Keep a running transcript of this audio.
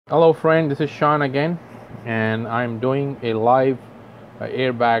Hello friend, this is Sean again, and I'm doing a live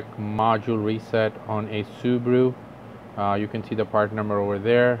airbag module reset on a Subaru. You can see the part number over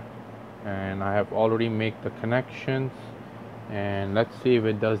there, and I have already made the connections, and let's see if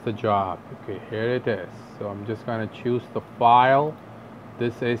it does the job. Okay, here it is. So I'm just going to choose the file.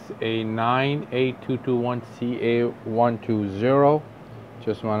 This is a 98221CA120.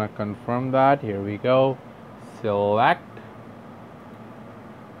 Just want to confirm that. Here we go. Select.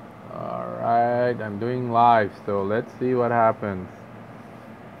 Alright, I'm doing live, so let's see what happens.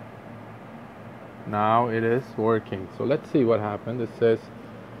 Now it is working, so let's see what happened. It says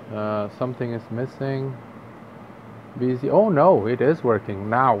something is missing. Busy. Oh no, it is working.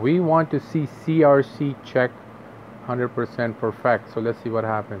 Now we want to see CRC check 100% perfect, so let's see what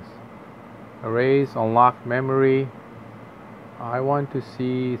happens. Erase, unlock memory. I want to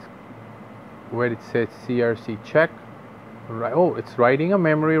see where it says CRC check. Right. Oh, it's writing a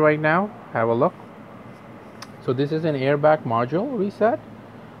memory right now. Have a look. So this is an airbag module reset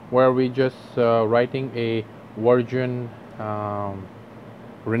where we just writing a version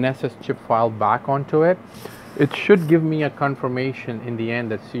Renesas chip file back onto it. It should give me a confirmation in the end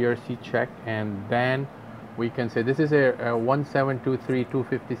that CRC checked, and then we can say this is a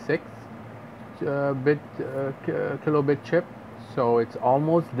 1723256 kilobit chip, so it's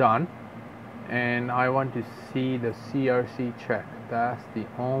almost done. And I want to see the CRC check. That's the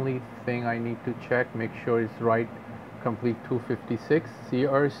only thing I need to check. Make sure it's right. Complete 256.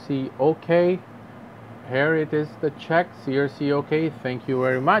 CRC OK. Here it is, the check. CRC OK. Thank you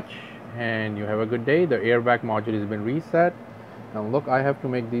very much, and you have a good day. The airbag module has been reset. Now look, I have to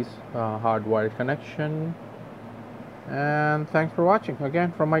make these hardwired connection. And thanks for watching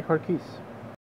again from My Car Keys.